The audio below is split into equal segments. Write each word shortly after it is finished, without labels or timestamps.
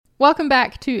Welcome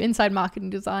back to Inside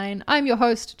Marketing Design. I'm your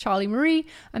host, Charlie Marie.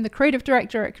 I'm the creative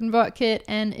director at ConvertKit,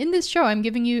 and in this show, I'm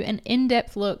giving you an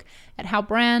in-depth look at how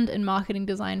brand and marketing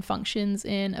design functions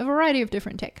in a variety of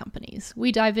different tech companies.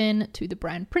 We dive in to the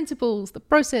brand principles, the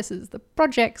processes, the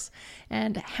projects,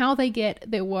 and how they get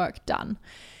their work done.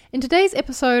 In today's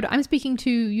episode, I'm speaking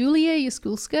to Yulia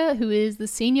Yaskulska, who is the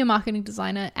senior marketing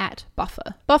designer at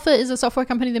Buffer. Buffer is a software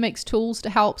company that makes tools to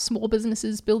help small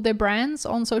businesses build their brands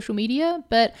on social media,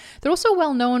 but they're also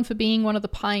well known for being one of the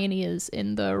pioneers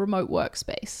in the remote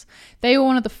workspace. They were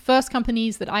one of the first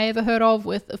companies that I ever heard of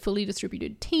with a fully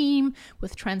distributed team,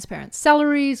 with transparent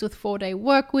salaries, with 4-day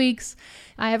work weeks.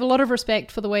 I have a lot of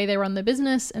respect for the way they run their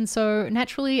business, and so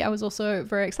naturally I was also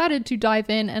very excited to dive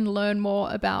in and learn more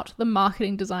about the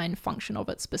marketing design function of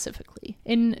it specifically.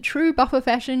 In true Buffer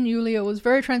fashion, Yulia was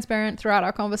very transparent throughout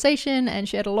our conversation and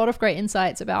shared a lot of great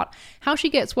insights about how she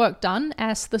gets work done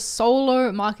as the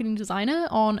solo marketing designer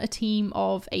on a team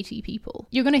of 80 people.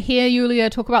 You're going to hear Yulia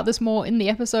talk about this more in the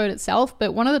episode itself,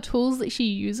 but one of the tools that she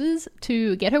uses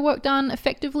to get her work done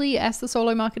effectively as the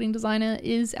solo marketing designer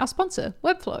is our sponsor,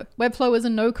 Webflow. Webflow is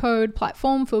a no-code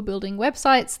platform for building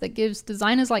websites that gives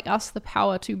designers like us the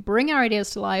power to bring our ideas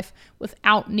to life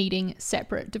without needing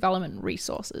separate development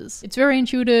resources. It's very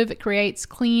intuitive. It creates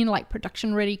clean,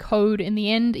 production-ready code in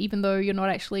the end, even though you're not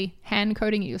actually hand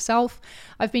coding it yourself.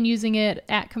 I've been using it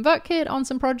at ConvertKit on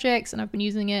some projects, and I've been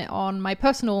using it on my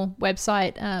personal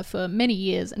website for many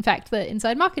years. In fact, the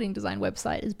Inside Marketing Design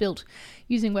website is built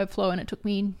using Webflow, and it took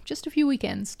me just a few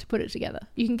weekends to put it together.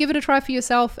 You can give it a try for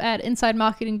yourself at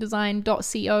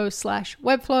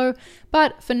insidemarketingdesign.co/Webflow.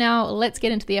 But for now, let's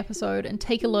get into the episode and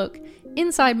take a look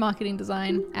inside marketing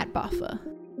design at Buffer.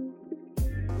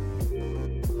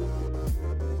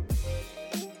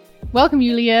 Welcome,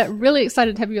 Yulia. Really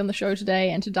excited to have you on the show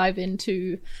today and to dive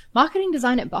into marketing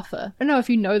design at Buffer. I don't know if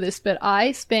you know this, but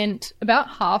I spent about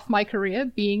half my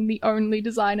career being the only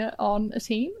designer on a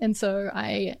team. And so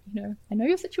I know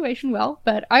your situation well,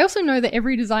 but I also know that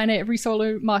every designer, every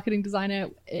solo marketing designer,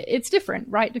 it's different,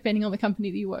 right? Depending on the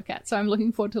company that you work at. So I'm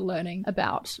looking forward to learning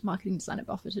about marketing design at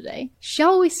Buffer today.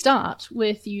 Shall we start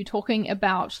with you talking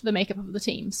about the makeup of the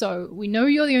team? So we know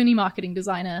you're the only marketing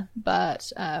designer,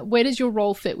 but where does your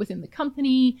role fit within the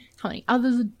company? How many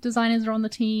other designers are on the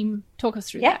team? Talk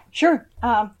us through that. Yeah, sure.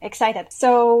 Excited.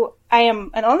 So I am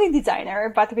an only designer,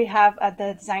 but we have at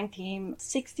the design team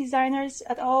 6 designers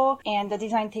at all. And the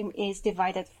design team is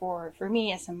divided for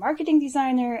me as a marketing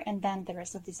designer, and then the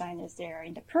rest of designers there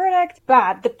in the product.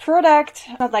 But the product,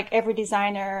 not like every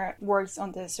designer works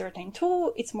on the certain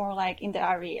tool. It's more like in the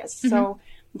areas. Mm-hmm. So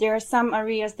there are some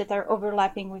areas that are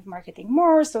overlapping with marketing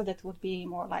more. So that would be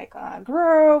more like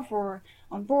growth or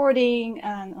onboarding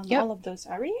and on all of those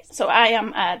areas. So I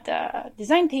am at the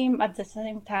design team. At the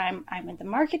same time, I'm in the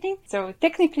marketing. So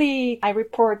technically, I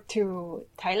report to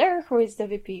Tyler, who is the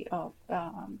VP of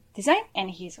design. And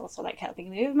he's also helping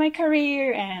me with my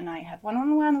career. And I have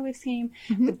one-on-one with him.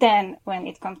 Mm-hmm. But then when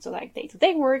it comes to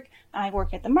day-to-day work, I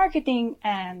work at the marketing,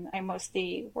 and I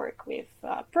mostly work with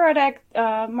product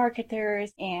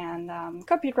marketers and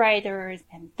copywriters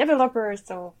and developers.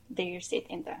 So they sit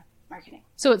in the marketing.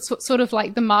 So it's sort of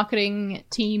like the marketing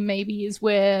team maybe is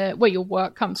where your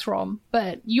work comes from,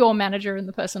 but your manager and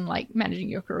the person managing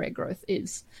your career growth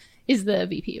is the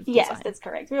VP of design. Yes, that's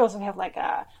correct. We also have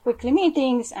weekly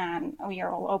meetings, and we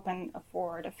are all open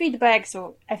for the feedback.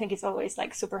 So I think it's always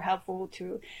super helpful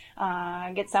to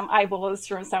get some eyeballs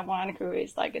from someone who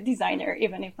is a designer,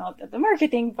 even if not at the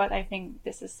marketing. But I think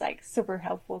this is super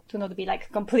helpful to not be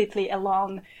completely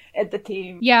alone at the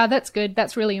team. Yeah, that's good.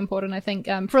 That's really important. I think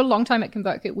for a long time at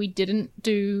ConvertKit, we didn't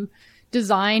do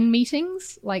design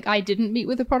meetings. I didn't meet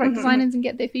with the product designers and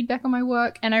get their feedback on my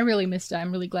work, and I really missed it.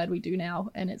 I'm really glad we do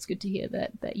now, and it's good to hear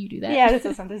that you do that. Yeah, this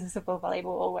is super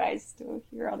valuable always to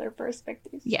hear other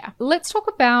perspectives. Yeah. Let's talk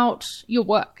about your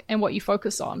work and what you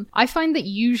focus on. I find that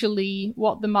usually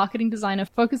what the marketing designer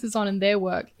focuses on in their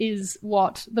work is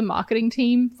what the marketing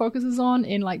team focuses on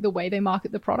in the way they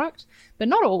market the product, but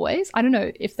not always. I don't know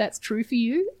if that's true for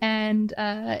you, and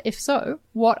if so,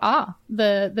 what are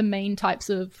the main types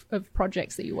of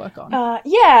projects that you work on? I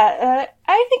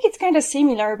think it's kind of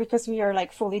similar because we are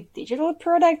fully digital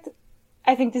product.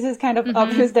 I think this is kind of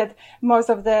obvious that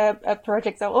most of the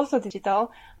projects are also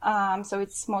digital. So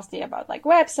it's mostly about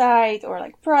website or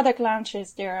product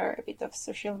launches. There are a bit of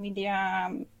social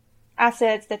media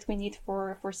assets that we need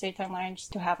for certain launch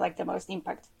to have the most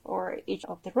impact for each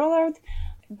of the rollout.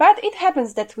 But it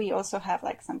happens that we also have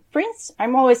like some prints.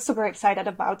 I'm always super excited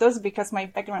about those because my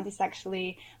background is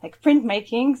actually like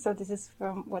printmaking. So this is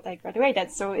from what I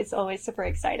graduated. So it's always super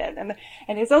excited. And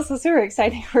it's also super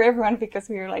exciting for everyone because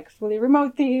we are like fully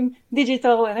remote team,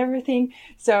 digital and everything.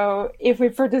 So if we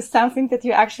produce something that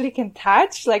you actually can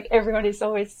touch, like everyone is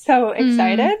always so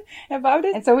excited about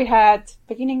it. And so we had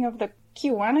beginning of the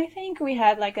Q1, I think, we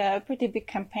had like a pretty big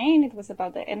campaign. It was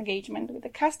about the engagement with the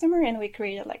customer, and we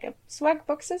created like a swag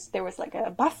boxes. There was like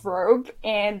a bathrobe,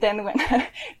 and then when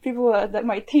people that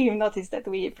my team noticed that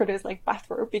we produced like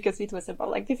bathrobe because it was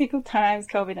about like difficult times,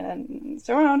 COVID and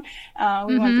so on,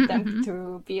 we wanted them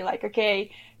to be like,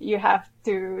 okay, you have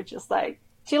to just like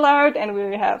chill out, and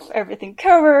we have everything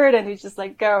covered, and we just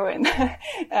like go and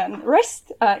and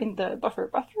rest in the buffer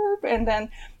bathrobe. And then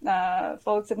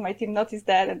folks at my team noticed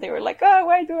that, and they were like, "Oh,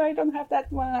 why do I don't have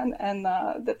that one?" And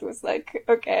that was like,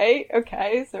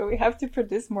 okay, so we have to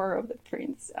produce more of the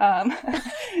prints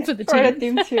for the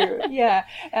team too. Yeah,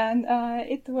 and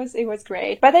it was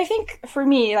great. But I think for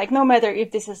me, like no matter if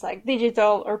this is like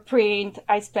digital or print,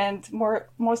 I spend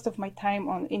most of my time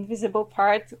on invisible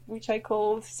part, which I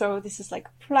called. So this is like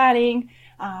planning,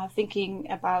 thinking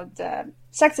about the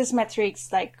success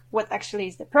metrics, like what actually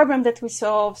is the problem that we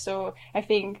solve. So I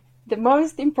think the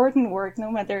most important work,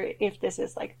 no matter if this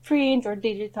is like print or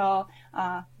digital,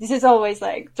 this is always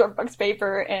like Dropbox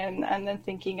paper and then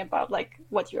thinking about like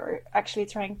what you're actually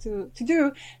trying to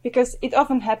do, because it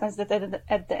often happens that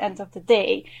at the end of the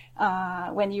day,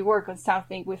 when you work on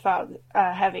something without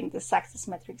having the success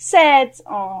metrics set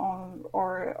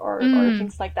or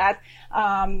things like that,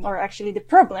 or actually the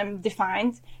problem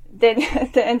defined, then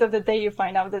at the end of the day, you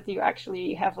find out that you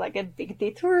actually have like a big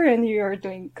detour and you're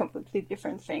doing completely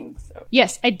different things. So.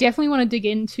 Yes, I definitely want to dig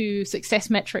into success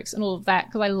metrics and all of that,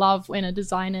 because I love when a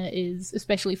designer is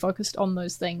especially focused on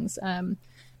those things.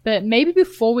 But maybe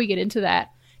before we get into that,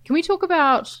 can we talk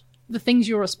about the things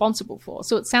you're responsible for?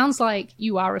 So it sounds like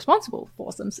you are responsible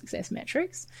for some success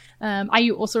metrics. Are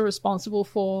you also responsible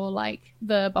for like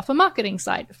the buffer marketing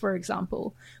side, for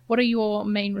example? What are your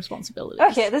main responsibilities?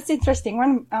 Okay, that's an interesting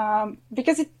one,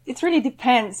 because it really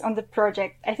depends on the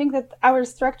project. I think that our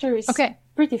structure is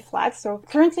pretty flat. So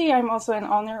currently I'm also an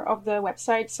owner of the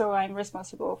website, so I'm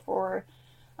responsible for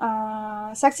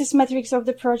success metrics of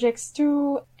the projects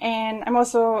too, and I'm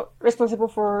also responsible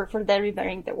for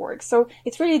delivering the work. So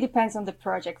it really depends on the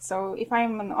project. So if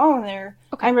I'm an owner,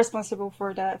 I'm responsible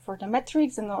for the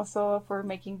metrics and also for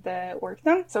making the work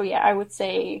done. So yeah, I would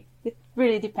say it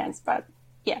really depends, but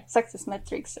yeah, success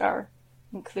metrics are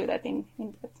included in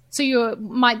that. So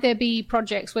might there be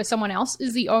projects where someone else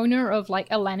is the owner of like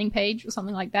a landing page or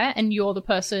something like that, and you're the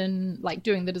person like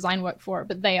doing the design work for it,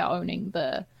 but they are owning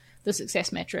the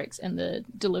success metrics and the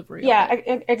delivery. Yeah,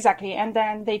 exactly. And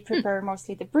then they prepare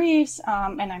mostly the briefs,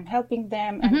 and I'm helping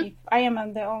them. And if I am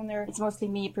the owner, it's mostly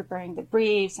me preparing the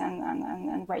briefs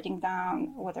and writing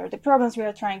down what are the problems we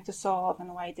are trying to solve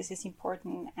and why this is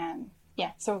important. And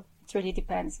yeah, so it really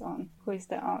depends on who is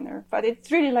the owner, but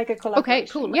it's really like a collaboration. Okay,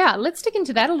 cool. Yeah, let's dig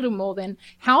into that a little more then.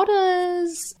 How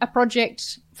does a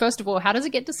project, first of all, how does it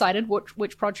get decided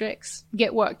which projects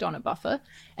get worked on at Buffer?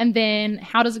 And then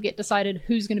how does it get decided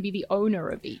who's going to be the owner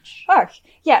of each?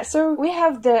 Yeah, so we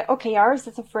have the OKRs,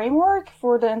 that's a framework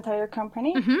for the entire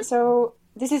company. So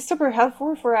this is super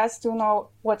helpful for us to know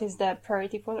what is the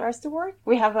priority for us to work.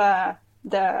 We have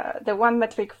the one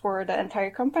metric for the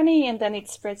entire company, and then it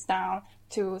spreads down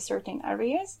to certain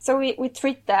areas. So we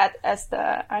treat that as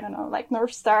the, like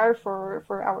North Star for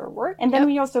our work. And then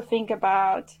we also think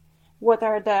about what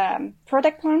are the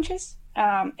product launches,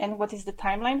 and what is the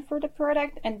timeline for the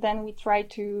product. And then we try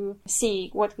to see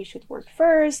what we should work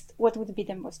first, what would be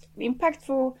the most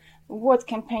impactful, what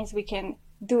campaigns we can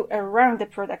do around the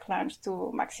product launch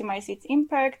to maximize its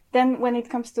impact. Then when it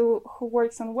comes to who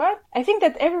works on what, I think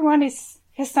that everyone has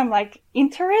some like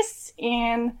interests,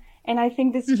 and I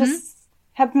think this just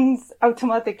happens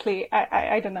automatically.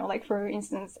 I don't know, like for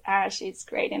instance, Ash is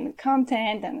great in the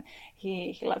content and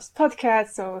he loves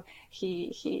podcasts, so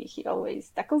he always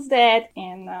tackles that.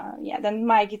 And then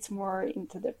Mike gets more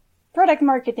into the product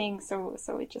marketing, so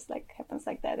it just like happens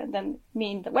like that. And then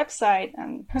me in the website.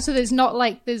 And so there's not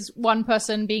like there's one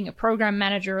person being a program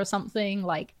manager or something,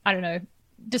 like, I don't know,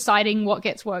 deciding what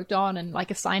gets worked on and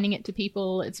like assigning it to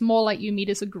people. It's more like you meet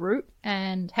as a group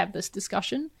and have this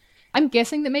discussion. I'm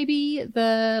guessing that maybe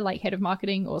the like head of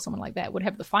marketing or someone like that would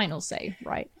have the final say,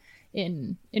 right?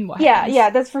 In what happens. Yeah,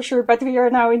 that's for sure. But we are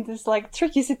now in this like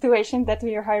tricky situation that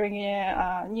we are hiring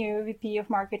a new VP of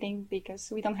marketing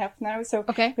because we don't have now. So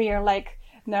we are like,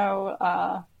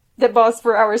 no, the boss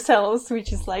for ourselves,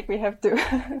 which is like we have to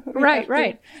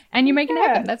right. And you make it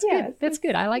happen. That's good. That's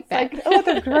good. I like that. Like a lot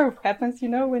of growth happens,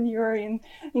 when you're in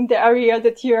the area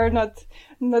that you are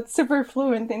not super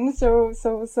fluent in. So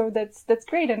that's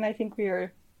great, and I think we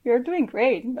are doing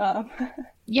great.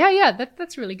 Yeah,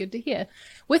 that's really good to hear.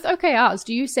 With OKRs,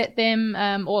 do you set them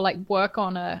or like work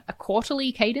on a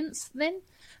quarterly cadence then?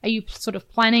 Are you sort of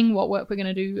planning what work we're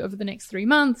going to do over the next 3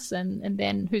 months and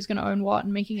then who's going to own what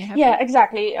and making it happen? Yeah,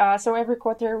 exactly. So every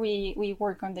quarter we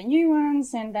work on the new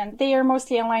ones, and then they are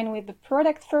mostly aligned with the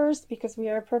product first because we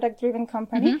are a product-driven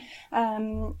company.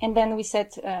 And then we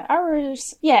set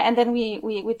hours. Yeah, and then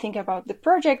we think about the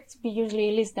project. We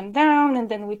usually list them down, and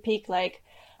then we pick like,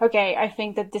 okay, I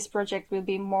think that this project will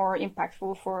be more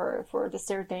impactful for the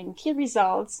certain key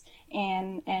results,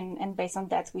 and based on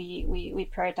that, we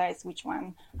prioritize which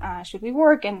one should we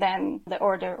work, and then the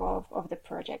order of the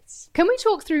projects. Can we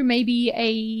talk through maybe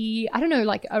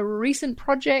like a recent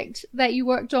project that you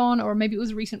worked on, or maybe it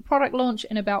was a recent product launch,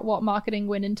 and about what marketing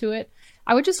went into it?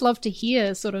 I would just love to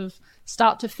hear sort of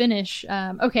start to finish.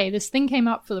 Okay, this thing came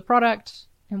up for the product,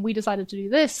 and we decided to do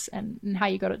this, and how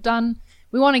you got it done.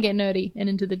 We want to get nerdy and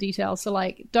into the details, so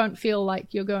like don't feel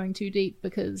like you're going too deep,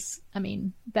 because I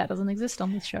mean that doesn't exist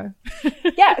on this show.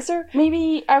 Yeah, so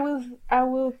maybe I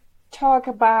will talk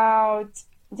about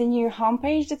the new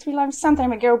homepage that we launched some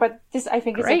time ago, but this I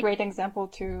think is a great example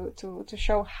to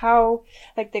show how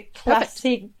like the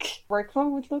classic workflow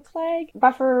would look like.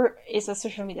 Buffer is a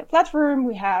social media platform.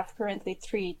 We have currently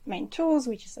 3 main tools,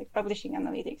 which is like publishing,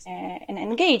 analytics, and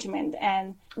engagement.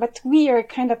 But we are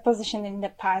kind of positioned in the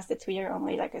past that we are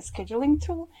only like a scheduling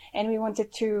tool, and we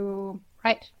wanted to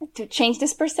change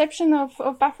this perception of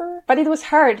Buffer. But it was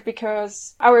hard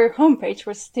because our homepage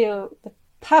was still the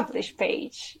publish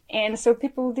page, and so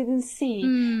people didn't see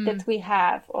that we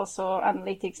have also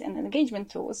analytics and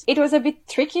engagement tools. It was a bit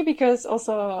tricky because of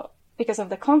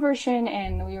the conversion,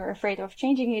 and we were afraid of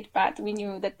changing it, but we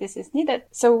knew that this is needed.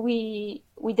 So we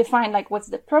defined like what's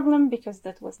the problem, because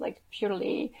that was like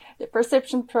purely the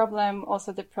perception problem,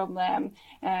 also the problem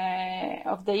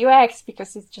of the UX,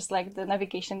 because it's just like the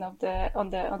navigation of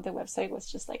on the website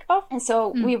was just like off. And so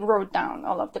we wrote down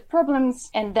all of the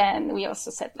problems, and then we also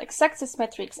set like success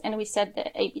metrics, and we set the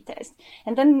A/B test.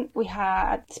 And then we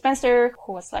had Spencer,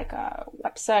 who was like a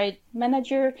website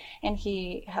manager, and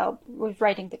he helped with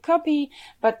writing the copy.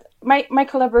 But my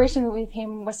collaboration with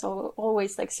him was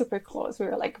always like super close. We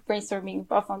were like brainstorming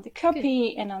both on the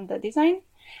copy and on the design,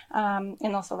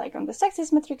 and also like on the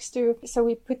success metrics too. So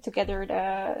we put together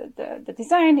the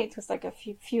design. It was like a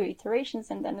few iterations,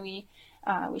 and then we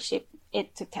shipped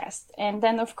it to test. And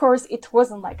then of course it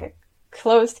wasn't like a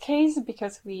closed case,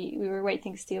 because we were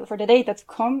waiting still for the data to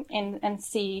come and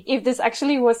see if this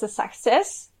actually was a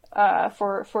success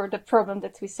for the problem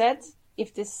that we set.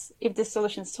 If the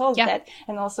solution solved that,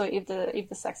 and also if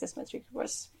the success metric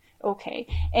was okay.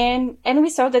 And we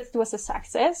saw that it was a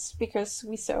success, because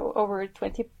we saw over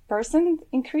 20%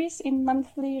 increase in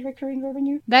monthly recurring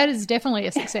revenue. That is definitely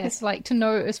a success. Like, to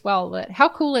know as well that how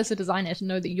cool as a designer to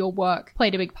know that your work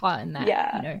played a big part in that.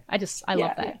 Yeah. I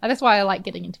love that. That's why I like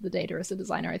getting into the data as a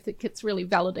designer. I think it's really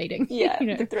validating. Yeah,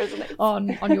 it resonates.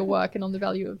 on your work and on the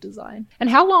value of design. And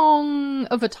how long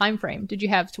of a time frame did you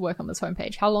have to work on this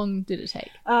homepage? How long did it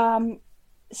take?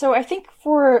 So I think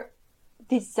for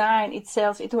design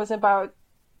itself, it was about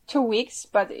 2 weeks,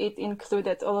 but it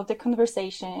included all of the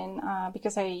conversation,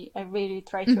 because I really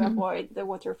try to avoid the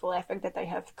waterfall effect that I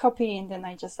have copy and then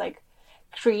I just like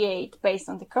create based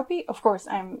on the copy. Of course,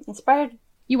 I'm inspired.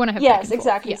 You want to have yes,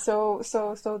 exactly. Yeah.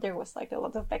 So there was like a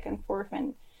lot of back and forth,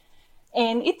 and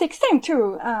it takes time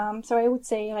too. So I would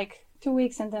say like 2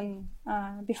 weeks, and then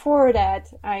before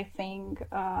that, I think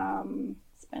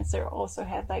Spencer also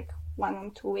had like 1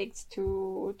 or 2 weeks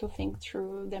to think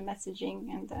through the messaging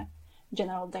and the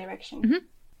general direction.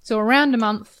 So around a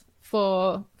month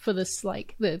for this,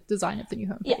 like the design of the new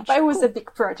homepage. Yeah, but it was a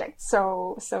big project,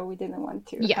 so we didn't want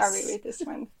to hurry with this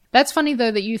one. That's funny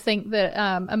though that you think that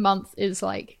a month is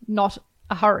like not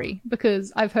a hurry,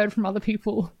 because I've heard from other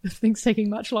people things taking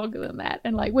much longer than that,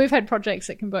 and like we've had projects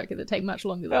at ConvertKit that take much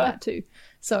longer than that too.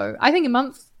 So I think a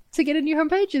month to get a new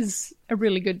homepage is a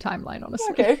really good timeline,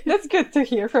 honestly. Okay, that's good to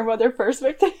hear from other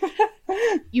perspective.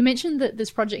 You mentioned that this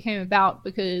project came about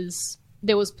because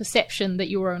there was perception that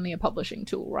you were only a publishing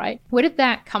tool, right? Where did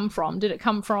that come from? Did it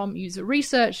come from user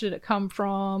research? Did it come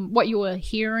from what you were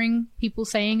hearing people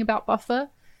saying about Buffer?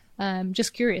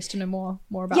 Just curious to know more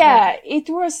about yeah, that. it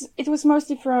was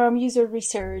mostly from user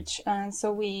research, and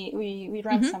so we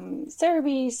ran some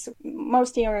surveys.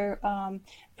 Mostly our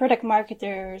product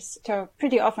marketers talk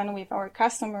pretty often with our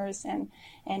customers, and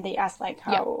they ask like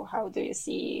how do you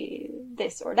see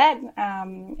this or that,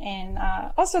 and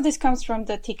also this comes from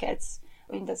the tickets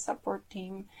in the support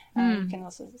team. You can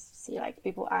also see like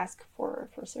people ask for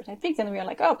certain things, and we're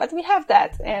like, oh, but we have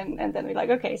that, and then we're like,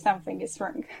 okay, something is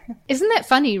wrong. Isn't that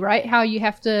funny, right? How you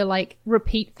have to like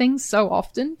repeat things so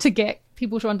often to get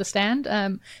people to understand.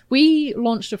 We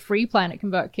launched a free plan at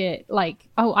ConvertKit like,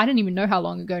 I don't even know how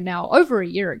long ago now, over a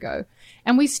year ago,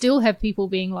 and we still have people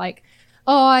being like,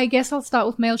 oh, I guess I'll start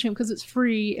with MailChimp because it's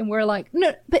free. And we're like,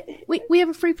 no, but we have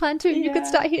a free plan too. You could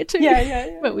start here too.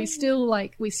 Yeah. But we still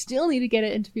need to get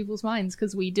it into people's minds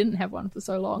because we didn't have one for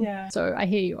so long. Yeah. So I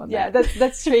hear you on that. Yeah,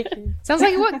 that's tricky. Sounds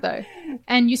like it worked though.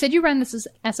 And you said you ran this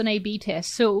as an A/B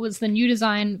test. So it was the new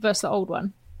design versus the old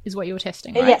one is what you were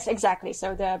testing, right? Yes, exactly.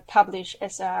 So the publish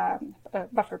as a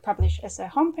buffer publish as a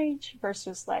homepage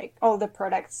versus like all the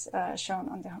products shown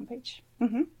on the homepage.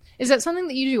 Mm-hmm. Is that something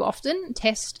that you do often?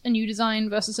 Test a new design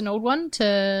versus an old one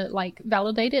to like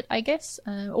validate it, I guess,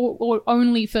 or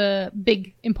only for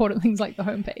big important things like the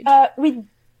homepage? We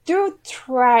do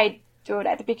try do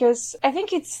that because I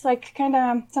think it's like kind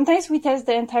of sometimes we test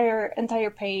the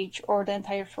entire page or the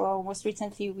entire flow. Most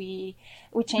recently, we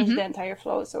changed the entire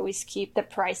flow, so we skip the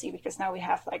pricing because now we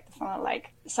have like the funnel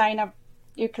like sign up.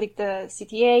 You click the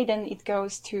CTA, then it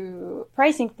goes to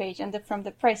pricing page, and from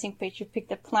the pricing page you pick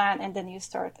the plan, and then you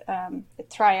start a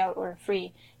trial or a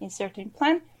free in certain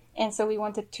plan. And so we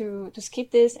wanted to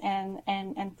skip this and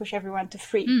push everyone to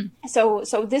free. So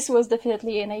this was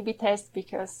definitely an A/B test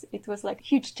because it was like a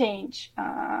huge change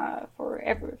for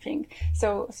everything.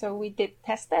 So we did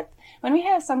test that. When we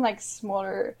have some like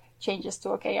smaller changes to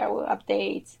I will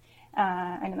update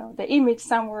I don't know the image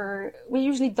somewhere, we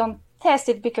usually don't test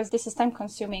it because this is time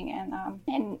consuming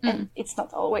and it's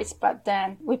not always, but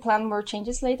then we plan more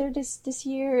changes later this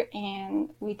year, and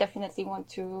we definitely want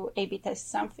to A/B test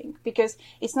something because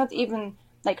it's not even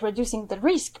like reducing the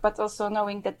risk, but also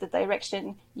knowing that the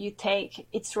direction you take,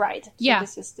 it's right. So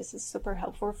this is super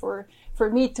helpful for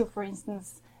me to, for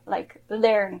instance, like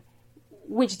learn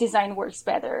which design works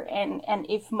better, and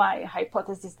if my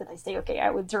hypothesis that I say, I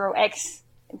would draw X,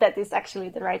 that is actually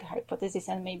the right hypothesis,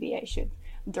 and maybe I should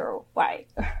draw Y.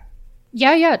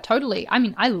 Yeah, totally. I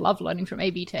mean, I love learning from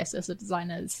A/B tests as a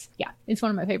designer. It's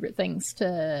one of my favorite things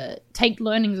to take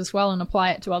learnings as well and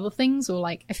apply it to other things. Or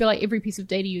like, I feel like every piece of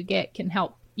data you get can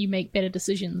help you make better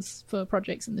decisions for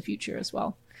projects in the future as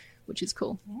well, which is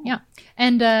cool. Yeah.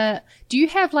 And do you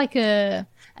have like a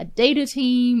data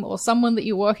team or someone that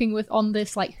you're working with on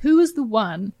this? Like, who is the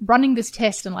one running this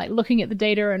test and like looking at the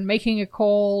data and making a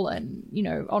call and, you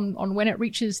know, on when it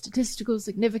reaches statistical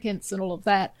significance and all of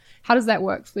that? How does that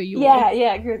work for you?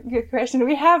 Yeah, good question.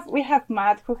 We have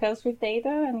Matt who helps with data,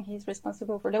 and he's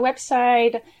responsible for the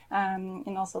website,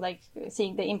 and also like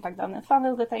seeing the impact on the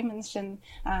funnel that I mentioned.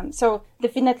 So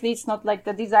definitely it's not like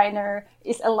the designer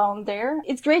is alone there.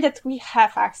 It's great that we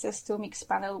have access to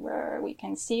Mixpanel where we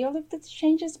can see all of the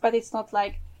changes, but it's not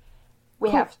like we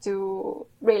have to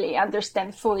really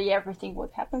understand fully everything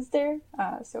what happens there.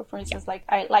 So for instance, like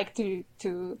I like to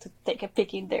take a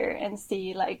peek in there and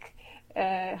see like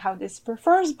how this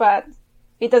performs, but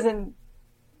it doesn't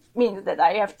mean that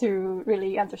I have to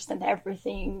really understand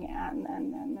everything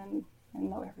and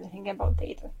know everything about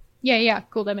data. Yeah,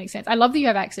 cool. That makes sense. I love that you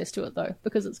have access to it though,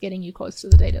 because it's getting you close to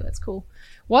the data. That's cool.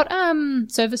 What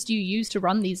service do you use to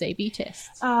run these A/B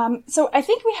tests? So I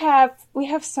think we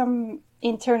have some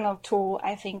internal tool.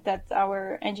 I think that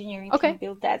our engineering team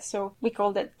built that. So we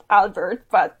called it Albert,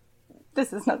 but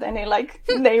this is not any like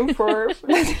name for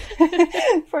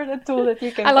the tool that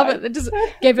you can. I love it. It just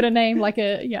gave it a name like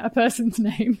a person's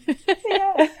name.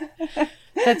 Yeah.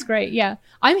 That's great. Yeah.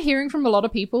 I'm hearing from a lot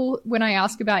of people when I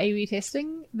ask about A/B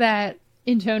testing that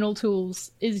internal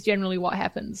tools is generally what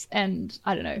happens. And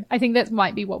I don't know. I think that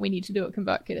might be what we need to do at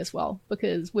ConvertKit as well,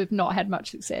 because we've not had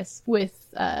much success with,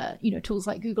 tools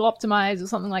like Google Optimize or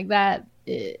something like that.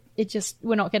 It just,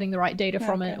 we're not getting the right data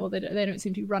from it, or they don't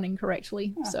seem to be running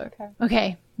correctly.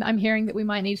 Okay. I'm hearing that we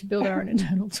might need to build our own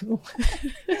internal tool.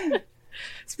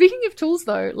 Speaking of tools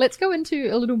though, let's go into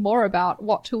a little more about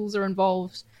what tools are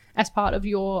involved as part of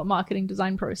your marketing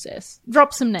design process.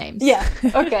 Drop some names. Yeah.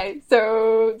 Okay.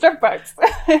 So Dropbox.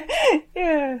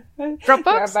 Yeah.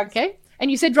 Dropbox. Okay. And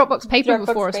you said Dropbox Paper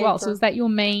before as well. So is that your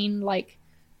main like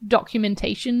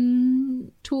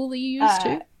documentation tool that you use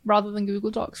too, rather than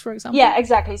Google Docs, for example? Yeah,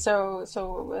 exactly. So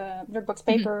Dropbox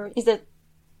Paper is a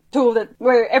tool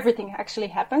where everything actually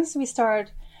happens. We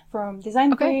start from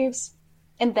design Okay. briefs,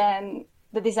 and then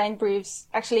the design briefs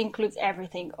actually includes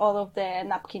everything, all of the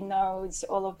napkin notes,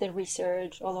 all of the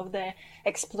research, all of the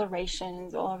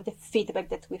explorations, all of the feedback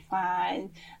that we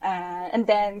find. And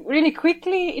then really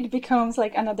quickly it becomes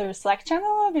like another Slack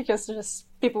channel because just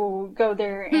people go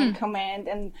there and comment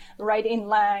and write in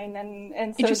line.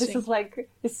 And so this is like,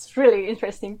 it's really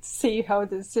interesting to see how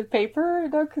this paper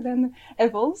doc then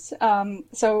evolves.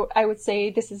 So I would say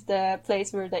this is the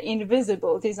place where the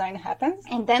invisible design happens.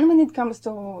 And then when it comes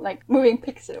to like moving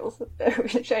pixels,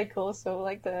 which I call so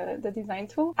like the design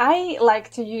tool, I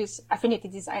like to use Affinity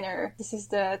Designer. This is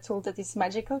the tool that is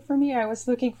magical for me. I was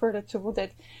looking for the tool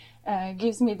that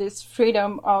gives me this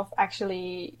freedom of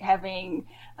actually having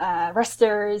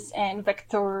rasters and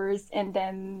vectors and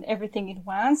then everything in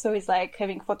one. So it's like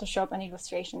having Photoshop and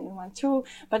illustration in one tool,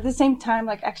 but at the same time,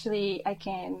 like actually I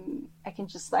can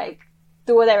just like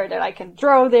do whatever that I can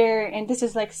draw there. And this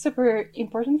is like super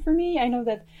important for me. I know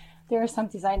that there are some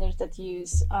designers that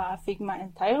use Figma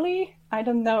entirely. I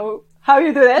don't know how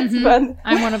you do that, but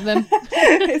I'm one of them.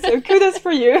 So kudos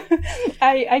for you.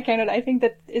 I cannot. I think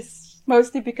that is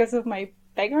mostly because of my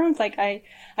background. Like I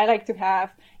like to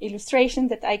have illustration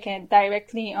that I can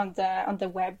directly on the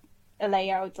web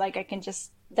layout. Like I can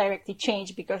just directly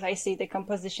change because I see the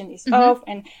composition is off,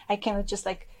 and I cannot just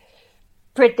like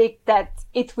predict that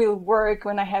it will work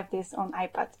when I have this on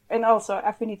iPad. And also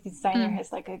Affinity Designer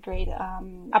has like a great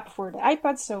app for the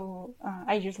iPad. So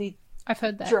I usually I've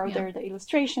heard that. draw there the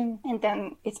illustration, and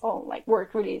then it's all like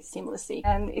work really seamlessly.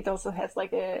 And it also has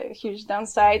like a huge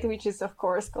downside, which is of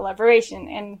course collaboration.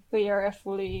 And we are a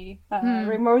fully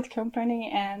remote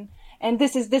company, and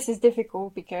this is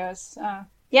difficult because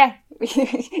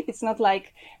it's not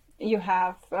like you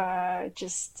have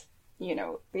just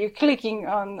you're clicking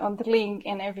on the link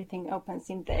and everything opens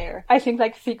in there. I think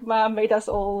like Figma made us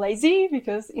all lazy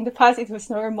because in the past it was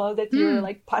normal that you were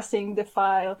like passing the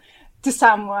file to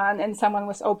someone and someone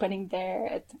was opening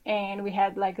there, and we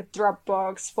had like a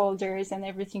Dropbox folders and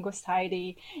everything was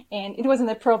tidy and it wasn't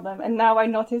a problem. And now I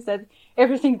notice that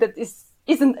everything that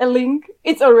isn't a link,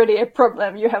 it's already a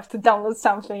problem. You have to download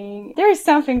something. There is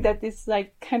something that is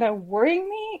like kind of worrying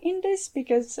me in this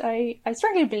because I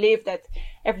strongly believe that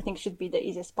everything should be the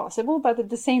easiest possible, but at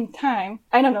the same time,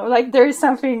 I don't know, like there is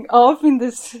something off in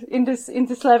this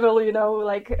level,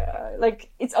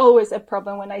 like it's always a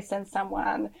problem when I send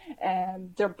someone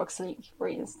Dropbox link, for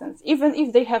instance, even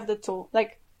if they have the tool,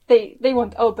 like they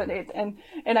won't open it, and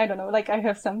I don't know, like I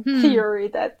have some theory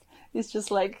that it's just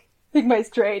like Figma is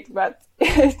great, but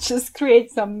it just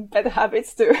creates some bad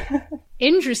habits too.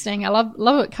 Interesting. I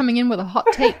love it coming in with a hot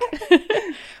take.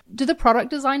 Do the product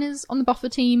designers on the Buffer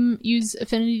team use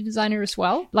Affinity Designer as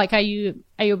well? Like, are you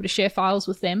able to share files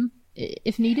with them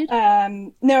if needed?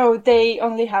 No, they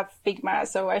only have Figma.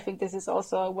 So I think this is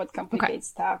also what complicates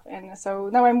stuff. And so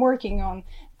now I'm working on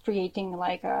creating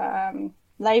like a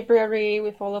library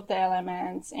with all of the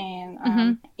elements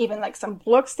and even like some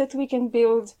blocks that we can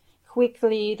build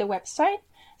quickly the website.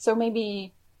 So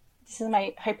maybe this is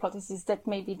my hypothesis that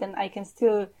maybe then I can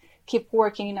still keep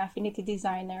working in Affinity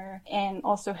Designer and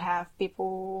also have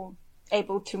people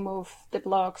able to move the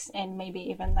blocks and maybe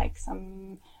even like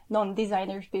some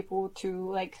non-designers people to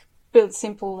like build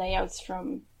simple layouts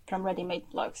from ready-made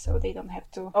blocks so they don't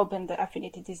have to open the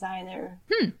Affinity Designer.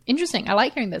 Interesting. I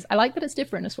like hearing this. I like that it's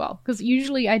different as well, because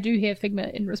usually I do hear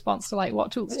Figma in response to like,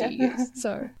 what tools do you use?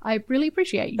 So I really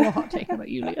appreciate your hot take about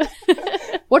Julia.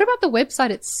 What about the website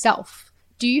itself?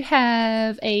 Do you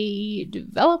have a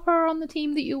developer on the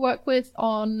team that you work with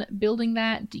on building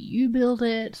that? Do you build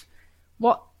it?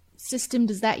 What system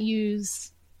does that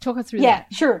use? Talk us through that.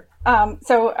 Yeah, sure.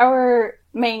 So our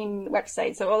main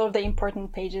website, so all of the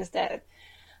important pages that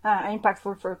are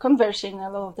impactful for conversion, a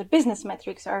lot of the business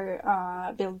metrics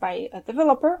are built by a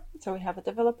developer. So we have a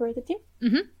developer at the team.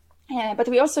 But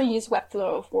we also use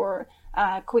Webflow for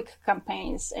quick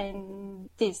campaigns, and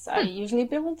this I usually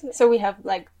build. So we have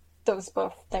like those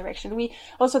both directions. We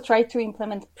also try to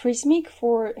implement Prismic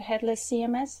for headless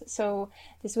CMS. So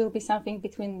this will be something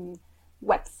between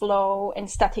Webflow and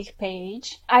static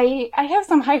page. I have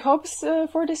some high hopes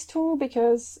for this tool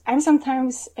because I'm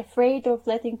sometimes afraid of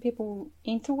letting people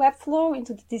into Webflow,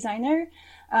 into the designer,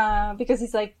 because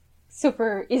it's like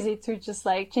super easy to just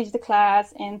like change the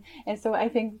class and so I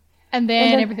think and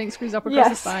then everything screws up across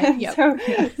the site. Yep.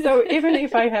 So even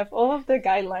if I have all of the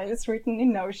guidelines written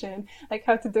in Notion, like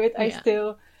how to do it, I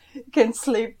still can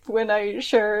sleep when I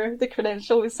share the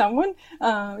credential with someone.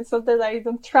 It's not that I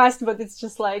don't trust, but it's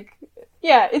just like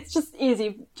yeah, it's just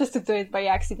easy just to do it by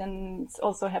accident. It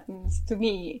also happens to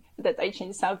me that I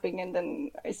change something and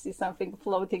then I see something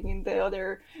floating in the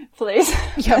other place.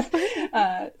 Yep.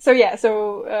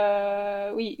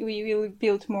 We will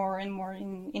build more and more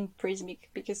in Prismic,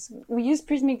 because we use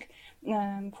Prismic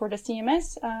for the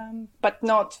CMS, but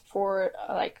not for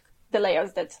like the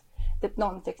layouts that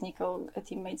non-technical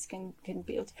teammates can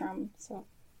build from. So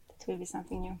that will be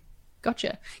something new.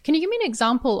 Gotcha. Can you give me an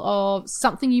example of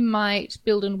something you might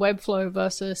build in Webflow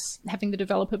versus having the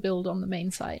developer build on the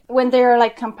main site? When there are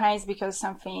like campaigns because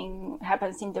something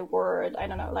happens in the world, I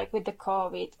don't know, like with the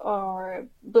COVID or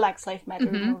Black Lives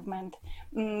Matter movement.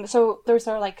 So those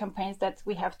are like campaigns that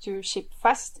we have to ship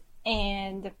fast.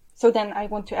 And so then I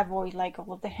want to avoid like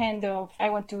all of the handoff. I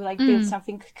want to like build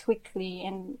something quickly.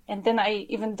 And then I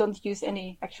even don't use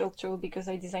any actual tool because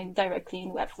I design directly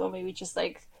in Webflow, maybe just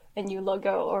like a new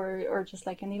logo or just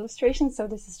like an illustration. So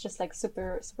this is just like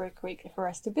super quick for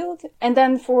us to build. And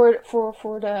then for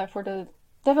the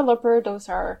developer, those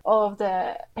are all of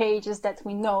the pages that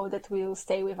we know that will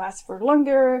stay with us for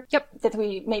longer. Yep. That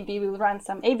we maybe will run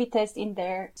some A/B tests in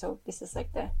there. So this is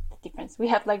like the difference. We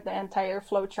have like the entire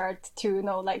flowchart to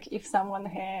know like if someone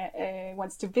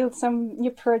wants to build some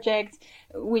new project,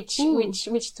 which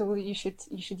tool you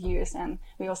should use. And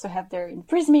we also have there in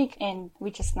Prismic, and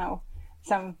we just know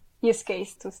some use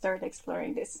case to start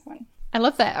exploring this one. I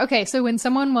love that. Okay, so when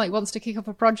someone like wants to kick off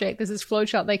a project, there's this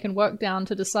flowchart they can work down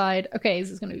to decide, okay, is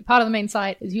this going to be part of the main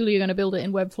site? Is Julia going to build it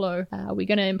in Webflow? Are we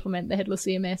going to implement the headless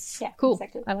CMS? Yeah, cool.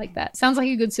 Exactly. I like that. Sounds like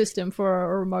a good system for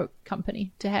a remote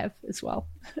company to have as well.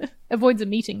 Avoids a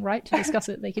meeting, right, to discuss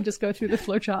it. They can just go through the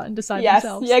flowchart and decide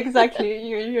themselves. Yeah, exactly.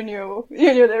 You knew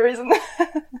the reason.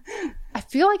 I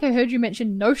feel like I heard you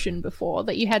mention Notion before,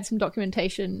 that you had some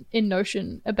documentation in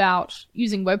Notion about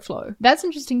using Webflow. That's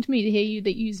interesting to me to hear you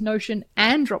that you use Notion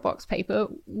and Dropbox Paper.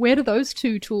 Where do those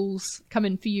two tools come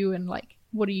in for you, and like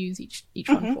what do you use each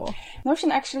one for?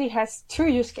 Notion actually has two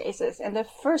use cases, and the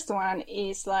first one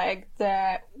is like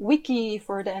the wiki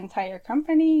for the entire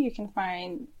company. You can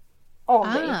find all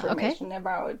the information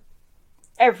about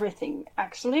everything.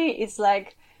 Actually, it's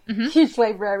like huge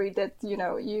library that, you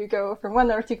know, you go from one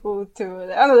article to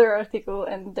another article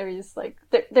and there is like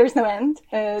there's no end.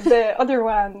 The other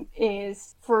one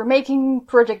is for making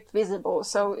project visible,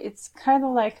 so it's kind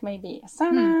of like maybe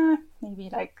Asana, maybe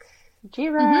like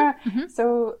Jira,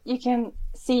 so you can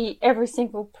see every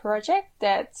single project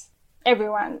that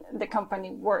everyone in the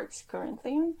company works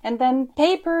currently on. And then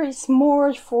Paper is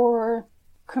more for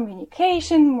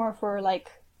communication, more for like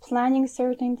planning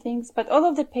certain things, but all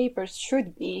of the papers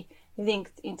should be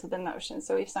linked into the Notion.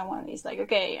 So if someone is like,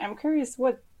 okay, I'm curious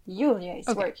what Julia is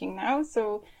working now,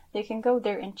 so they can go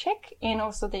there and check, and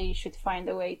also they should find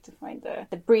a way to find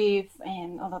the brief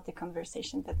and all of the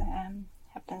conversation that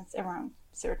happens around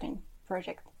certain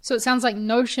project. So it sounds like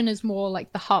Notion is more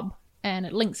like the hub, and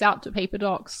it links out to Paper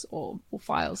Docs or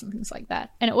files and things like that.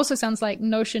 And it also sounds like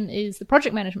Notion is the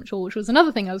project management tool, which was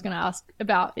another thing I was going to ask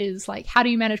about, is like, how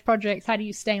do you manage projects? How do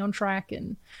you stay on track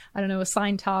and, I don't know,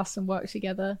 assign tasks and work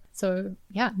together? So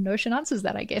yeah, Notion answers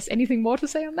that, I guess. Anything more to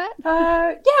say on that?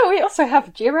 Yeah, we also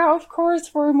have Jira, of course,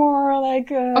 for more like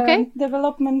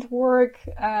development work,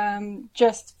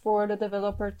 just for the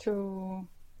developer to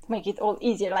make it all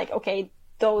easier. Like, okay,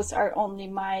 those are only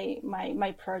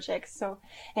my projects. So,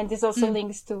 and this also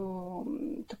links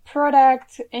to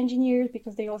product engineers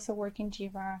because they also work in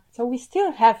Jira. So we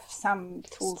still have some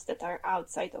tools that are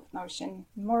outside of Notion,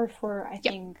 more for, I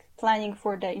think, planning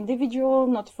for the individual,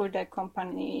 not for the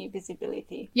company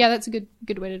visibility. Yeah, that's a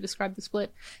good way to describe the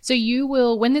split. So you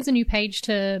will, when there's a new page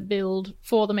to build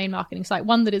for the main marketing site,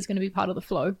 one that is going to be part of the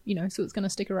flow, you know, so it's going to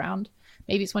stick around.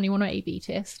 Maybe it's one you want to A/B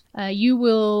test. You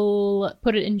will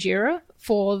put it in Jira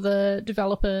for the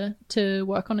developer to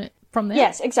work on it from there?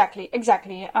 Yes, exactly.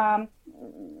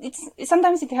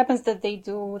 Sometimes it happens that they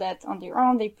do that on their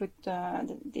own. They put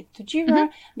it to Jira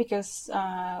because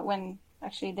when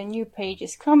actually the new page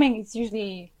is coming, it's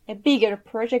usually a bigger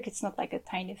project. It's not like a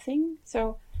tiny thing.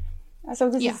 So this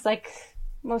is like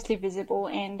mostly visible,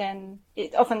 and then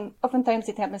oftentimes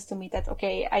it happens to me that,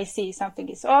 okay, I see something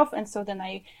is off, and so then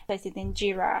I place it in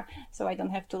Jira, so I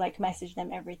don't have to like message them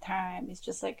every time. It's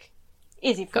just like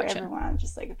easy for everyone.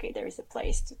 Just like, okay, there is a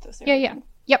place to serve.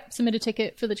 Yep, submit a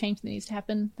ticket for the change that needs to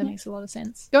happen. That makes a lot of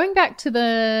sense. Going back to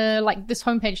the this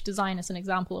homepage design as an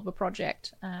example of a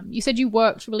project, you said you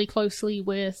worked really closely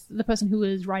with the person who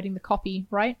was writing the copy,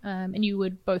 right? And you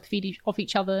would both feed off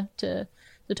each other to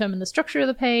determine the structure of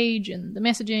the page and the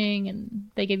messaging, and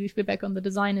they gave you feedback on the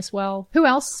design as well. Who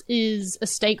else is a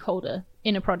stakeholder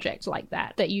in a project like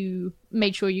that you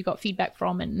made sure you got feedback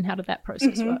from, and how did that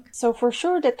process work? So for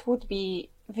sure that would be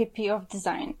VP of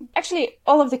design. Actually,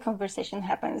 all of the conversation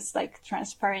happens like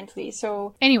transparently.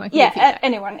 So anyone can yeah,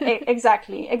 anyone.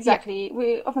 Exactly. Yeah.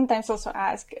 We oftentimes also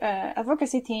ask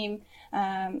advocacy team,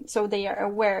 so they are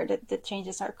aware that the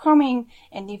changes are coming,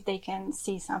 and if they can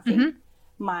see something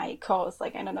might cause,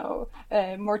 like, I don't know,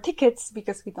 more tickets,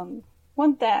 because we don't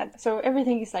want that. So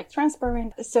everything is like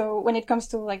transparent. So when it comes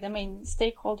to like the main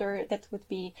stakeholder, that would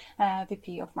be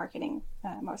VP of marketing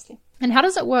mostly. And how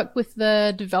does it work with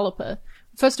the developer?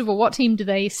 First of all, what team do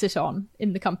they sit on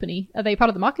in the company? Are they part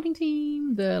of the marketing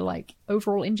team, the like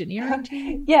overall engineering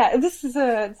team? Yeah, this is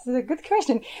a good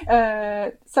question.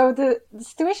 So the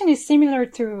situation is similar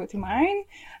to mine.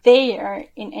 They are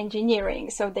in engineering,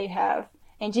 so they have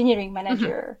engineering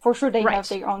manager. For sure, they have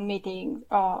their own meeting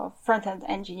of front-end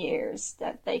engineers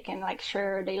that they can like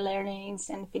share their learnings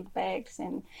and feedbacks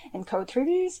and code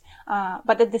reviews.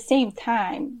 But at the same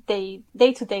time, day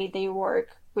to day they work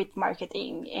with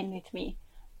marketing and with me.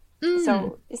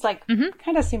 So it's like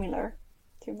kind of similar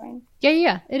to mine.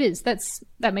 Yeah, it is.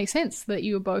 That makes sense that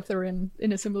you both are in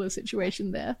a similar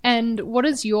situation there. And what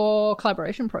does your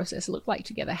collaboration process look like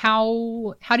together?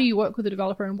 How do you work with a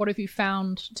developer, and what have you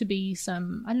found to be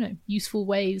some, I don't know, useful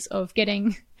ways of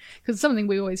getting, because something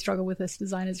we always struggle with as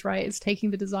designers, right, is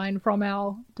taking the design from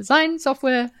our design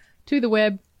software to the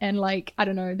web, and like, I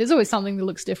don't know, there's always something that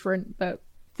looks different, but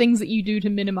things that you do to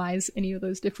minimize any of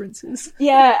those differences.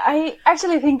 Yeah, I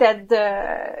actually think that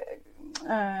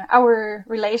our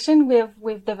relation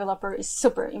with developer is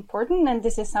super important, and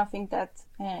this is something that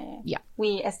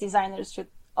we as designers should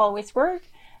always work.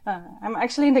 I'm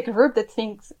actually in the group that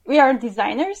thinks we are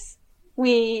designers.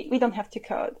 We don't have to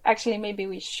code. Actually, maybe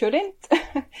we shouldn't,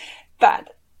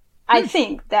 but I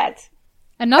think that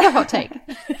another hot take.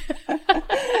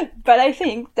 But I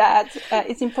think that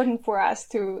it's important for us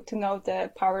to know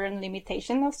the power and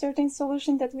limitation of certain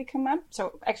solutions that we come up.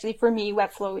 So actually, for me,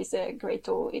 Webflow is a great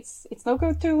tool. It's no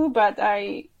good tool, but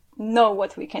I know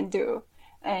what we can do,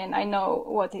 and I know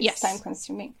what is time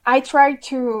consuming. I try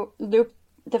to loop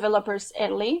developers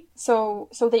early, so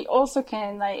they also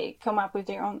can like come up with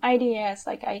their own ideas.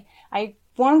 Like I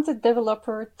want the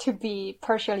developer to be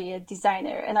partially a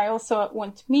designer, and I also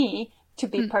want me to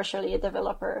be partially a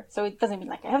developer. So it doesn't mean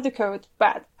like I have the code,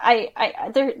 but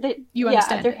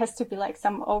there has to be like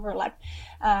some overlap.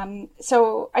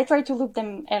 So I try to loop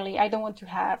them early. I don't want to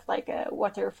have like a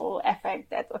waterfall effect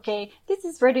that, okay, this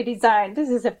is ready designed, this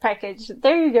is a package,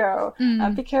 there you go.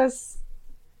 Because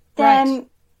then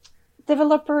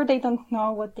developer, they don't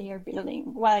know what they are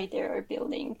building, why they are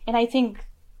building. And I think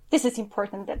this is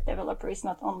important, that developer is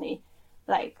not only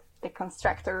like the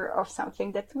constructor of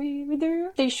something that we do.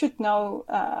 They should know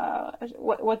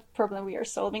what problem we are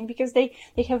solving, because they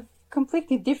have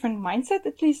completely different mindset,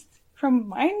 at least from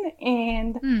mine,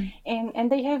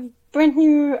 and they have brand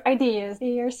new ideas.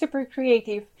 They are super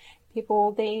creative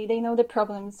people. They know the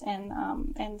problems,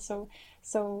 and so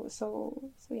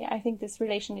yeah, I think this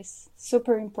relation is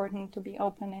super important, to be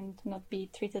open and to not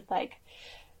be treated like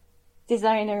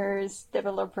designers,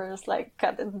 developers, like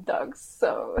cat and dogs.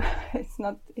 So it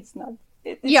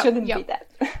shouldn't be that.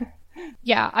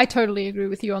 Yeah, I totally agree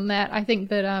with you on that. I think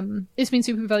that it's been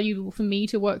super valuable for me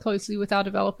to work closely with our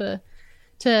developer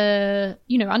to,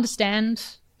 understand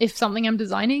if something I'm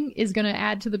designing is going to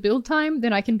add to the build time.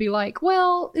 Then I can be like,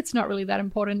 well, it's not really that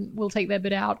important, we'll take that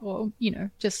bit out, or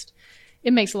just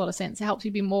it makes a lot of sense. It helps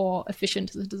you be more efficient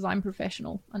as a design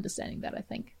professional, understanding that, I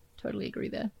think. Totally agree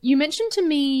there. You mentioned to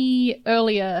me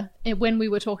earlier when we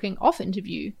were talking off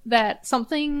interview that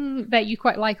something that you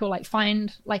quite like, or like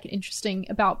find like interesting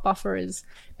about Buffer, is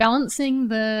balancing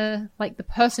the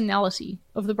personality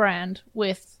of the brand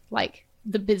with like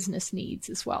the business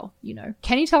needs as well.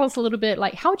 Can you tell us a little bit,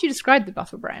 like, how would you describe the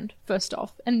Buffer brand first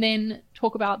off, and then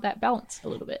talk about that balance a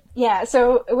little bit? Yeah.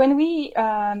 So when we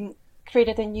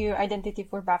created a new identity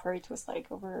for Buffer, it was like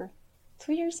over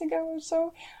 2 years ago or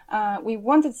so, we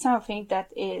wanted something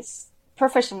that is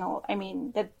professional. I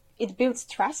mean, that it builds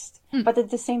trust, but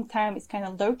at the same time, it's kind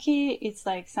of low-key. It's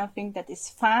like something that is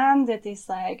fun, that is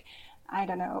like, I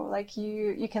don't know, like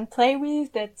you can play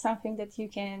with, that's something that you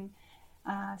can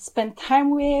spend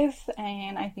time with.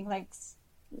 And I think like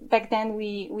back then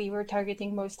we were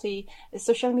targeting mostly the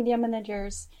social media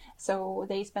managers, so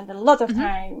they spend a lot of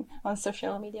time on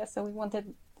social media. So we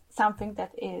wanted something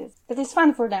that is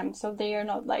fun for them, so they are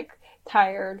not like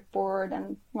tired, bored,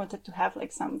 and wanted to have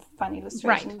like some fun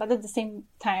illustration. But at the same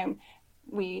time,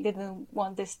 we didn't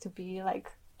want this to be like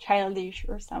childish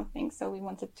or something, so we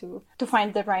wanted to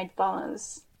find the right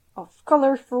balance of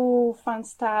colorful, fun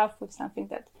stuff with something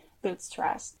that builds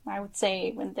trust. I would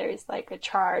say when there is like a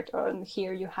chart on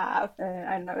here you have,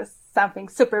 I don't know, something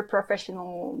super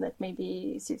professional that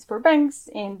maybe suits for banks,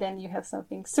 and then you have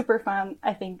something super fun.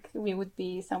 I think we would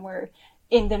be somewhere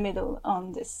in the middle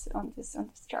on this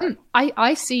chart.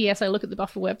 I see, as I look at the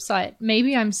Buffer website,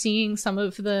 maybe I'm seeing some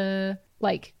of the,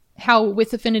 like, how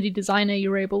with Affinity Designer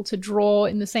you're able to draw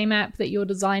in the same app that you're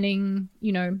designing,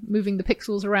 you know, moving the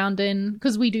pixels around in,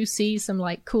 because we do see some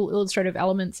like cool illustrative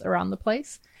elements around the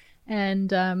place.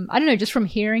 And I don't know, just from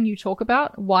hearing you talk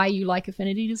about why you like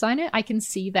Affinity Designer, I can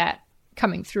see that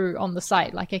coming through on the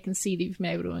site. Like I can see that you've been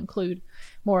able to include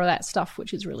more of that stuff,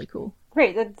 which is really cool.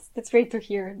 Great. That's great to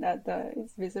hear that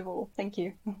it's visible. Thank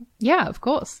you. Yeah, of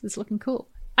course. It's looking cool.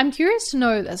 I'm curious to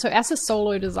know, so as a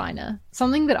solo designer,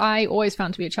 something that I always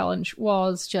found to be a challenge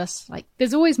was just like,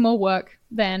 there's always more work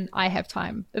than I have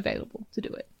time available to do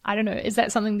it. I don't know. Is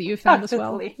that something that you've found as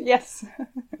well? Yes.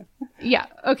 Yeah.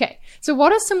 Okay. So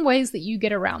what are some ways that you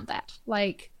get around that?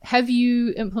 Like, have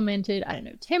you implemented, I don't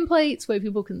know, templates where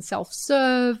people can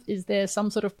self-serve? Is there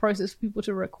some sort of process for people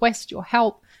to request your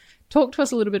help? Talk to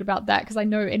us a little bit about that, because I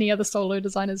know any other solo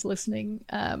designers listening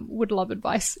would love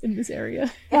advice in this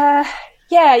area.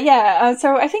 Yeah.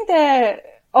 So I think the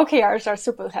OKRs are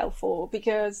super helpful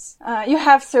because you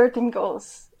have certain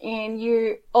goals and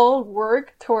you all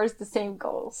work towards the same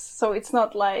goals. So it's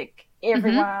not like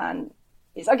everyone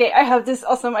is, okay, I have this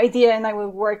awesome idea and I will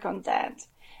work on that.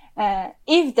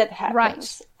 If that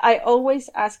happens, I always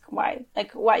ask why,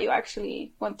 like why you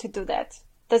actually want to do that.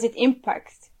 Does it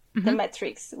impact the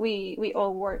metrics we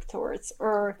all work towards,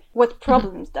 or what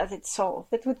problems does it solve?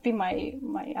 That would be my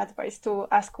advice, to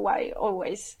ask why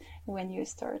always when you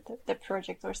start the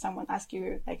project, or someone asks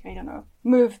you, like, I don't know,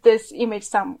 move this image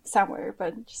somewhere,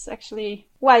 but just actually,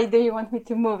 why do you want me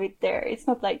to move it there? It's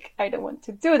not like I don't want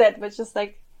to do that, but just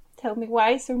like, tell me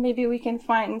why, so maybe we can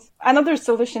find another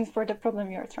solution for the problem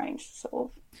you're trying to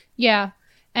solve. Yeah.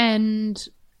 And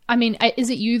I mean, is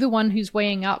it you the one who's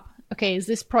weighing up, okay, is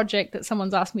this project that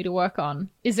someone's asked me to work on,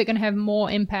 is it going to have more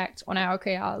impact on our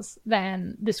OKRs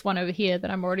than this one over here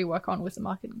that I'm already working on with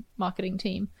the marketing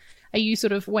team? Are you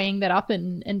sort of weighing that up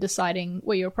and deciding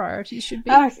where your priorities should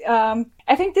be? I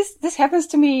think this happens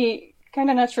to me kind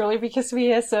of naturally, because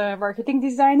we as marketing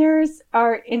designers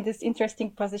are in this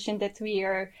interesting position that we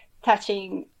are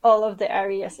touching all of the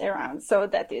areas around. So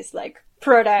that is like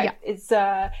product, it's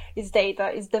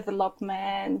data, it's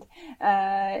development,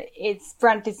 it's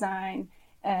brand design,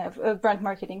 brand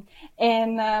marketing.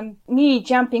 And me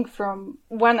jumping from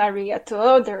one area to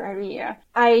other area,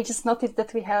 I just noticed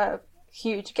that we have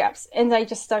huge gaps, and I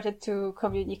just started to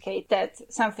communicate that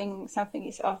something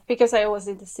is off, because I was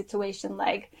in the situation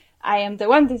like I am the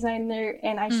one designer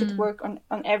and I should work on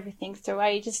everything. So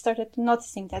I just started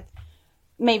noticing that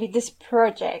maybe this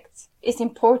project is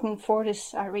important for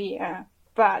this area,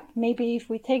 but maybe if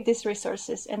we take these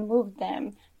resources and move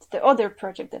them to the other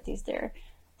project that is there,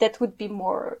 that would be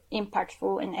more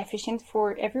impactful and efficient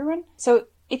for everyone. So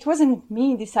it wasn't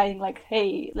me deciding like,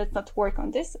 hey, let's not work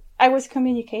on this. I was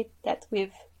communicate that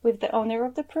with the owner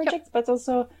of the project, but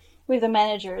also with the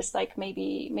managers, like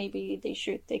maybe they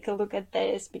should take a look at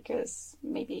this, because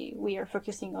maybe we are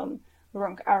focusing on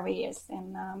wrong areas.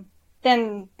 And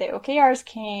then the OKRs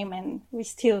came, and we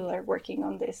still are working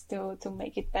on this to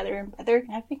make it better and better.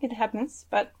 I think it happens,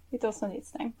 but it also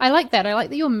needs time. I like that. I like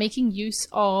that you're making use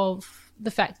of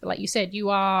the fact that, like you said, you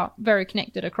are very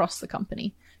connected across the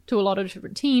company to a lot of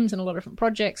different teams and a lot of different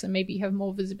projects, and maybe you have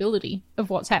more visibility of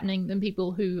what's happening than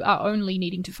people who are only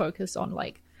needing to focus on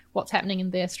like what's happening in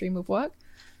their stream of work.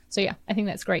 So yeah, I think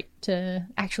that's great to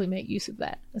actually make use of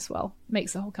that as well.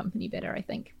 Makes the whole company better, I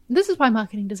think. This is why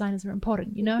marketing designers are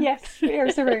important, you know? Yes, they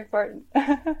are so very important.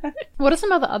 What are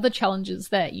some other challenges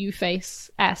that you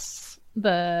face as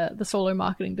the solo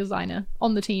marketing designer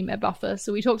on the team at Buffer?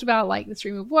 So we talked about like the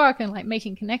stream of work and like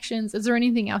making connections. Is there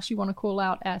anything else you want to call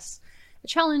out as a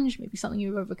challenge, maybe something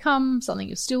you've overcome, something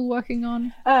you're still working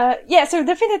on? So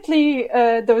definitely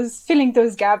filling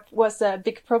those gaps was a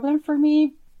big problem for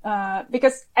me,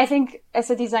 because I think as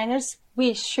a designers,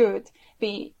 we should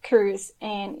be curious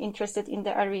and interested in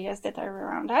the areas that are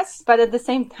around us. But at the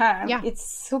same time, it's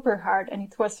super hard, and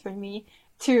it was for me,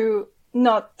 to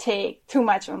not take too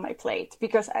much on my plate,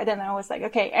 because then I was like,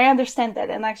 okay, I understand that,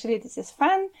 and actually this is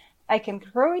fun, I can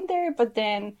grow in there, but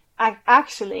then I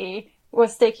actually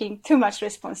was taking too much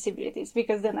responsibilities,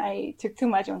 because then I took too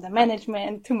much on the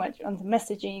management, too much on the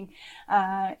messaging,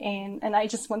 and I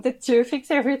just wanted to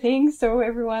fix everything so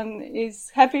everyone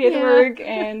is happy at work.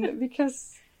 And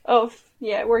because of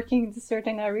working in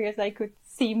certain areas, I could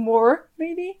see more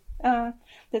maybe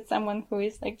That's someone who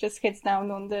is like just heads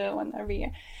down on the one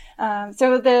area.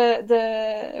 So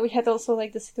we had also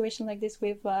like the situation like this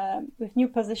with new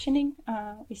positioning.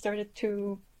 We started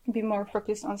to be more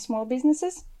focused on small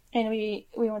businesses, and we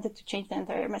wanted to change the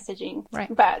entire messaging.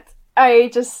 Right. But I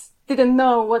just didn't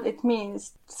know what it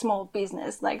means, small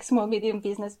business, like small medium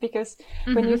business, because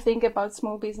when you think about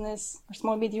small business or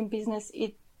small medium business,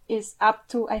 it is up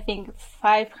to I think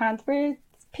 500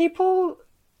 people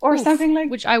or something like,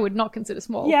 which I would not consider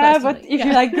small. Yeah, personally. but if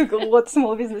you like Google what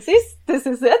small business is, this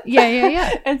is it.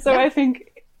 Yeah. And so I think,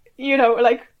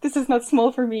 like this is not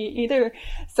small for me either.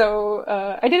 So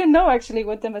I didn't know actually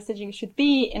what the messaging should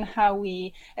be and how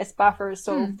we as Buffer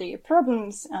solve the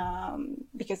problems,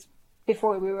 because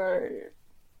before we were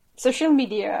social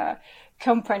media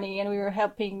company and we were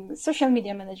helping social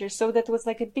media managers. So that was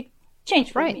like a big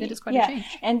change for me. Right, that is quite a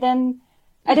change. And then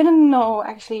I didn't know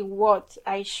actually what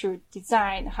I should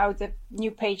design, how the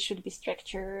new page should be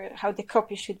structured, how the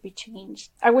copy should be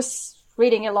changed. I was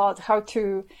reading a lot how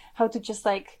to just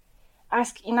like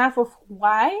ask enough of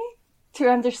why to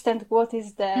understand what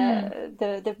is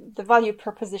the value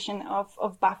proposition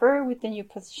of Buffer with the new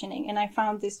positioning. And I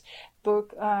found this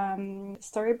book,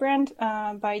 Storybrand,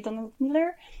 by Donald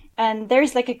Miller. And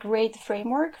there's like a great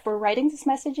framework for writing this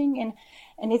messaging,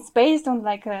 and it's based on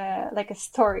like a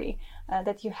story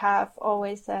that you have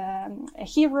always a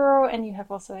hero, and you have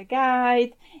also a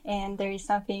guide, and there is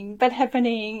something bad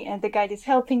happening, and the guide is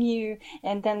helping you,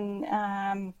 and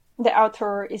then the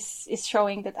author is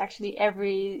showing that actually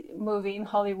every movie in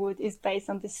Hollywood is based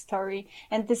on this story,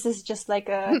 and this is just like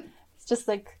it's just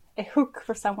like a hook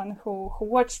for someone who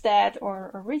watched that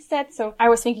or reads that. So I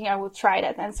was thinking I would try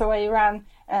that, and so I ran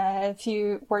a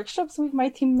few workshops with my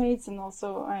teammates, and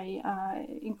also I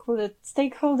included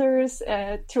stakeholders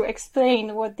to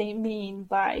explain what they mean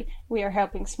by we are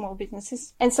helping small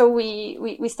businesses. And so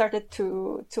we started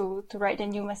to write the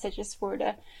new messages for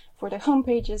the home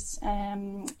pages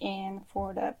and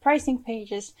for the pricing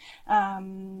pages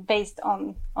based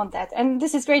on that. And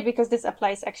this is great because this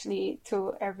applies actually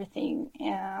to everything.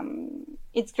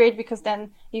 It's great because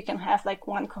then you can have like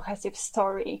one cohesive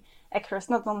story across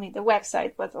not only the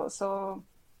website, but also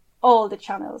all the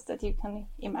channels that you can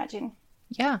imagine.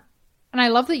 Yeah. And I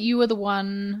love that you were the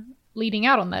one leading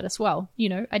out on that as well,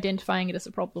 identifying it as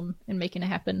a problem and making it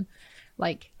happen.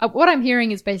 Like, what I'm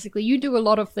hearing is basically you do a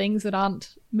lot of things that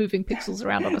aren't moving pixels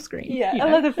around on a screen. Yeah, a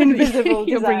lot of invisible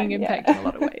You're design. bringing impact in a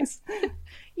lot of ways.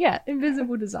 Yeah,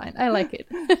 invisible design. I like it.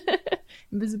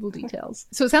 Invisible details.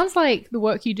 So it sounds like the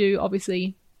work you do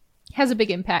obviously has a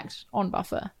big impact on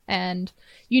Buffer. And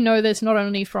this not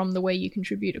only from the way you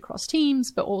contribute across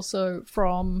teams, but also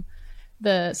from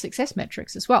the success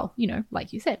metrics as well.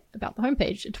 Like you said about the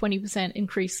homepage, a 20%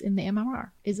 increase in the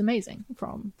MRR is amazing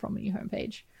from a new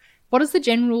homepage. What is the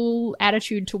general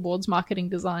attitude towards marketing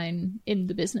design in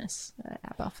the business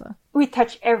at Buffer? We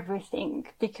touch everything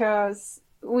because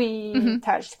we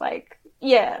touch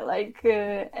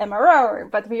MRR,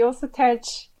 but we also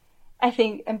touch, I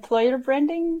think, employer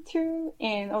branding too,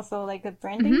 and also like the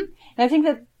branding. And I think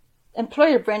that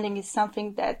employer branding is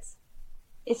something that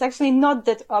is actually not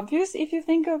that obvious if you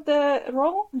think of the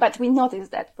role, but we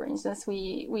noticed that. For instance,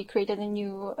 we created a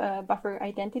new Buffer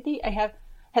identity. I have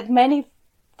had many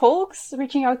folks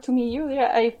reaching out to me, Julia,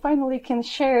 I finally can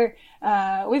share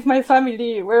with my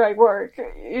family where I work,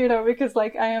 because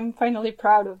like I am finally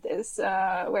proud of this,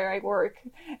 where I work.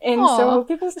 And so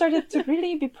people started to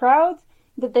really be proud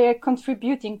that they are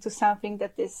contributing to something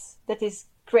that is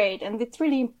great. And it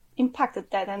really impacted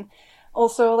that. And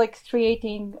also like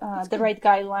creating the right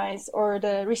guidelines or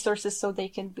the resources so they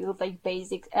can build like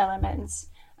basic elements.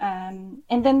 And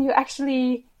then you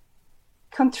actually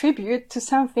contribute to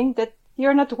something that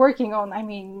you're not working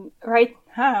on, right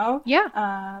now.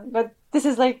 Yeah. But this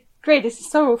is like great. This is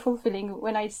so fulfilling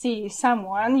when I see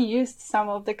someone used some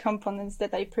of the components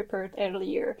that I prepared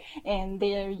earlier, and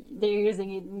they're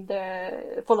using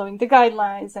it following the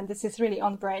guidelines, and this is really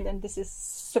on brand, and this is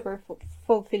super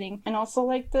fulfilling. And also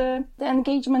like the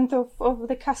engagement of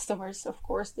the customers, of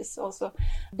course, this also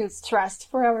builds trust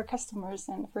for our customers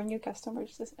and for new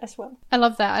customers as well. I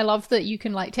love that. I love that you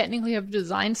can like technically have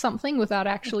designed something without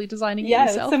actually designing it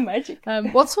yourself. Yeah, it's a magic.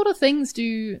 What sort of things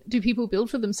do people build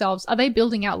for themselves? Are they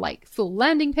building out like full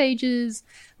landing pages,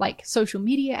 like social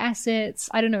media assets?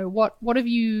 I don't know. What have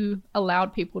you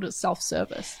allowed people to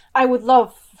self-service? I would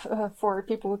love for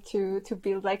people to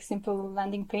build like simple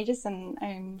landing pages, and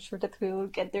I'm sure that we'll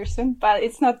get there soon, but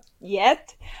it's not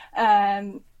yet.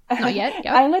 Not yet?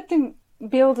 Yeah. I let them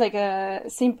build like a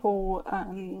simple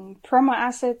promo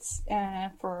assets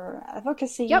for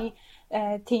advocacy,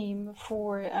 team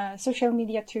for social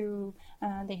media too.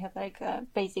 They have like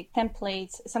basic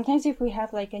templates. Sometimes if we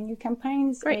have like a new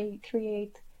campaigns, they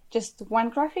create just one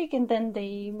graphic and then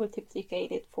they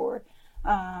multiplicate it for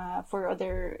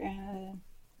other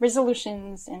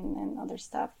resolutions and other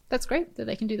stuff. That's great that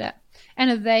they can do that.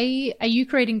 And are you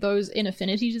creating those in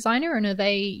Affinity Designer, and are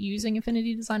they using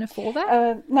Affinity Designer for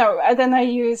that? No, then I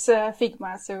use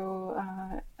Figma. So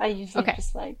I usually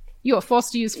just like... You are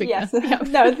forced to use Figma. Yes. Yep.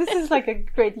 No, this is like a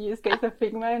great use case of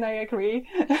Figma, and I agree.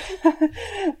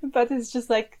 But it's just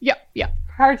like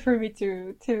hard for me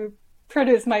to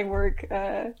produce my work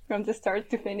from the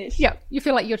start to finish. Yeah, you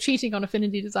feel like you're cheating on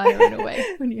Affinity Designer in a way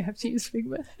when you have to use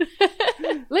Figma.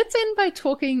 Let's end by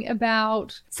talking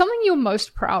about something you're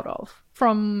most proud of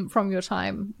from your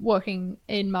time working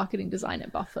in marketing design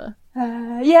at Buffer.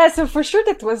 So for sure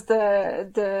that was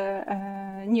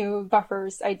the new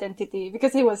Buffer's identity,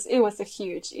 because it was a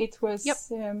huge. It was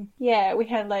we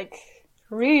had like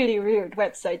really weird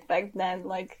website back then.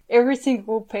 Like every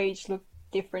single page looked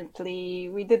differently.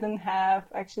 We didn't have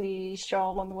actually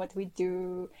show on what we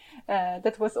do.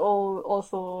 That was all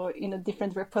also in a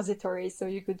different repository, so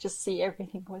you could just see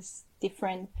everything was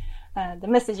different. The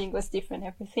messaging was different,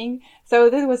 everything. So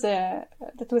that was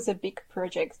a big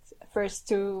project. First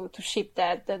to ship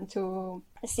that, then to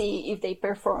see if they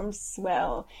performs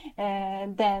well,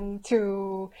 and then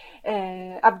to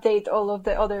update all of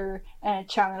the other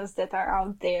channels that are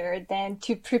out there, then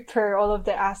to prepare all of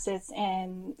the assets,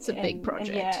 and it's a big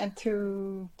project. And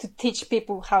to teach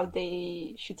people how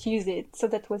they should use it. So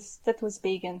that was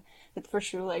big, and that for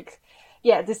sure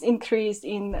this increase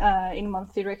in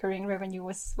monthly recurring revenue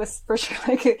was for sure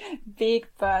like big,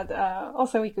 but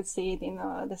also we could see it in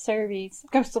the service.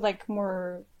 It comes to like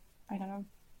more, I don't know,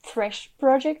 fresh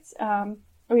projects.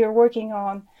 We are working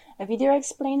on a video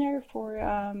explainer for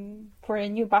a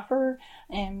new Buffer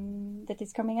that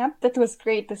is coming up. That was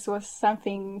great. This was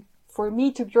something for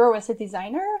me to grow as a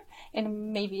designer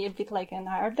and maybe a bit like an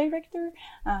art director,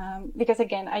 because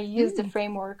again, I used the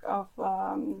framework of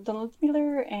Donald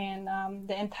Miller, and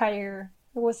the entire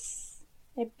was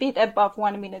a bit above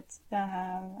 1 minute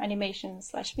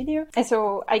animation/video. And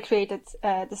so I created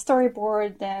the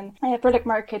storyboard, then product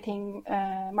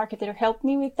marketer helped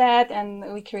me with that,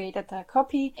 and we created a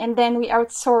copy. And then we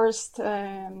outsourced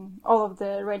all of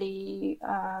the ready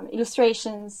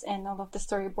illustrations and all of the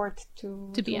storyboard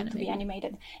to be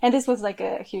animated. And this was like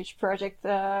a huge project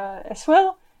as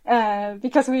well,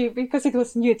 because it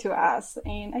was new to us.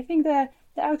 And I think the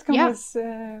outcome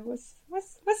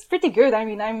was pretty good. I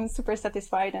mean, I'm super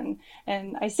satisfied,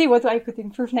 and I see what I could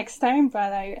improve next time,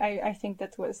 but I think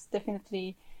that was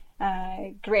definitely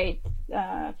great,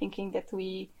 thinking that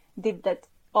we did that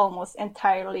almost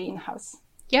entirely in-house.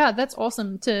 Yeah, that's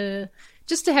awesome to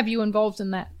have you involved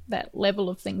in that level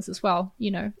of things as well,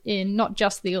 you know, in not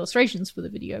just the illustrations for the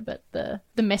video, but the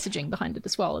messaging behind it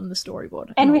as well, and the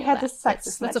storyboard. And we had the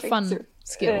success that's a fun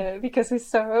skill. Because we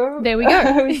saw... There we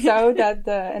go. We saw that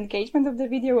the engagement of the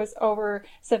video was over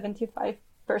 75%,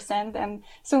 and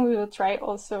soon we will try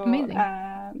also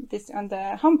this on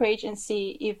the homepage and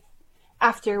see if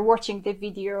after watching the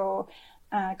video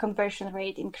conversion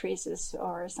rate increases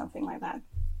or something like that.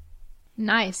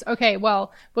 Nice. Okay,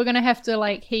 well, we're going to have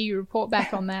to hear you report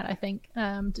back on that, I think,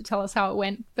 to tell us how it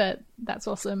went, but that's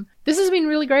awesome. This has been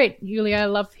really great, Yulia. I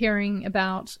love hearing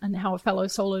about and how a fellow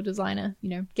solo designer,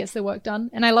 gets their work done.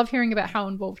 And I love hearing about how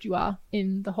involved you are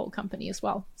in the whole company as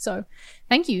well. So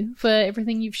thank you for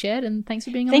everything you've shared, and thanks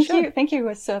for being on the show. Thank you. It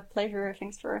was a pleasure.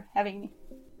 Thanks for having me.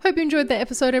 Hope you enjoyed that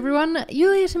episode, everyone.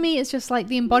 Yulia to me is just like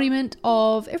the embodiment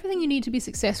of everything you need to be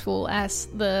successful as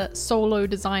the solo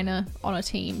designer on a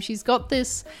team. She's got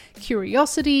this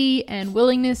curiosity and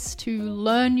willingness to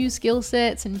learn new skill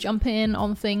sets and jump in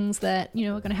on things that,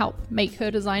 are going to help make her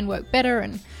design work better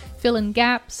and fill in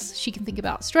gaps. She can think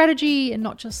about strategy and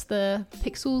not just the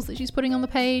pixels that she's putting on the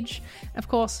page. Of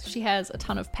course, she has a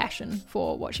ton of passion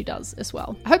for what she does as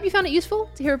well. I hope you found it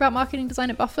useful to hear about marketing design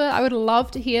at Buffer. I would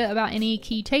love to hear about any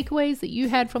key takeaways that you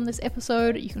had from this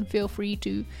episode. You can feel free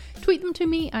to tweet them to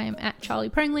me. I am at Charlie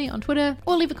Prangley on Twitter,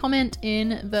 or leave a comment in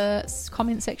the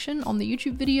comment section on the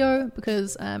YouTube video,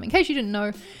 because in case you didn't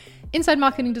know, Inside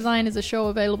Marketing Design is a show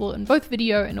available in both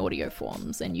video and audio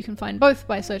forms, and you can find both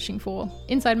by searching for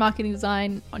Inside Marketing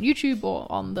Design on YouTube or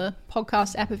on the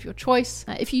podcast app of your choice.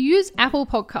 If you use Apple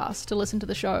Podcasts to listen to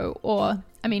the show, or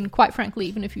I mean, quite frankly,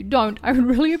 even if you don't, I would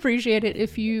really appreciate it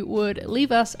if you would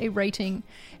leave us a rating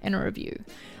and a review.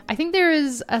 I think there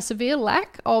is a severe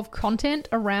lack of content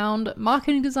around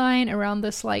marketing design, around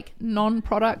this like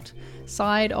non-product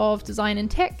side of design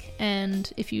and tech,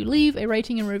 and if you leave a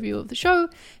rating and review of the show,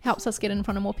 it helps us get in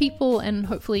front of more people, and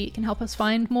hopefully it can help us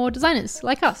find more designers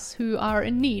like us who are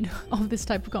in need of this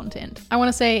type of content. I want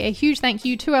to say a huge thank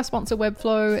you to our sponsor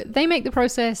Webflow. They make the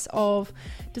process of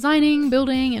designing,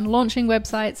 building, and launching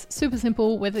websites super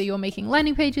simple, whether you're making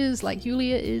landing pages like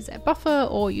Julia is at Buffer,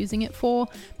 or using it for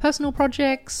personal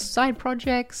projects, side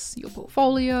projects, your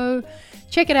portfolio.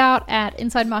 Check it out at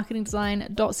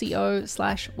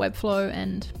insidemarketingdesign.co/webflow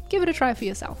and give it a try for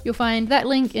yourself. You'll find that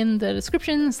link in the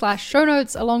description/show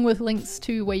notes, along with links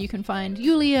to where you can find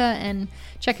Julia and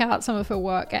check out some of her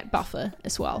work at Buffer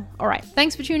as well. All right,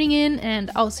 thanks for tuning in, and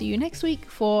I'll see you next week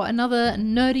for another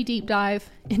nerdy deep dive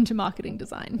into marketing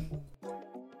design.